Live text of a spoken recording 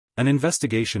An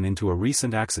investigation into a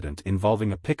recent accident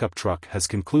involving a pickup truck has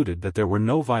concluded that there were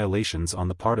no violations on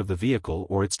the part of the vehicle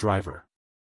or its driver.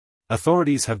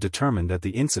 Authorities have determined that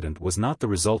the incident was not the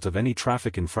result of any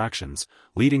traffic infractions,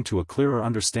 leading to a clearer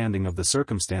understanding of the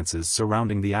circumstances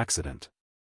surrounding the accident.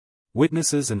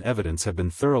 Witnesses and evidence have been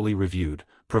thoroughly reviewed,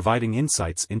 providing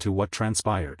insights into what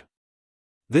transpired.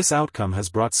 This outcome has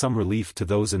brought some relief to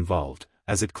those involved,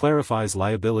 as it clarifies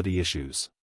liability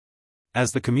issues.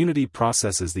 As the community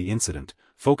processes the incident,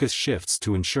 focus shifts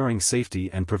to ensuring safety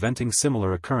and preventing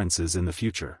similar occurrences in the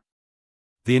future.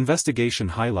 The investigation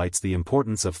highlights the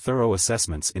importance of thorough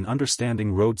assessments in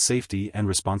understanding road safety and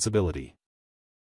responsibility.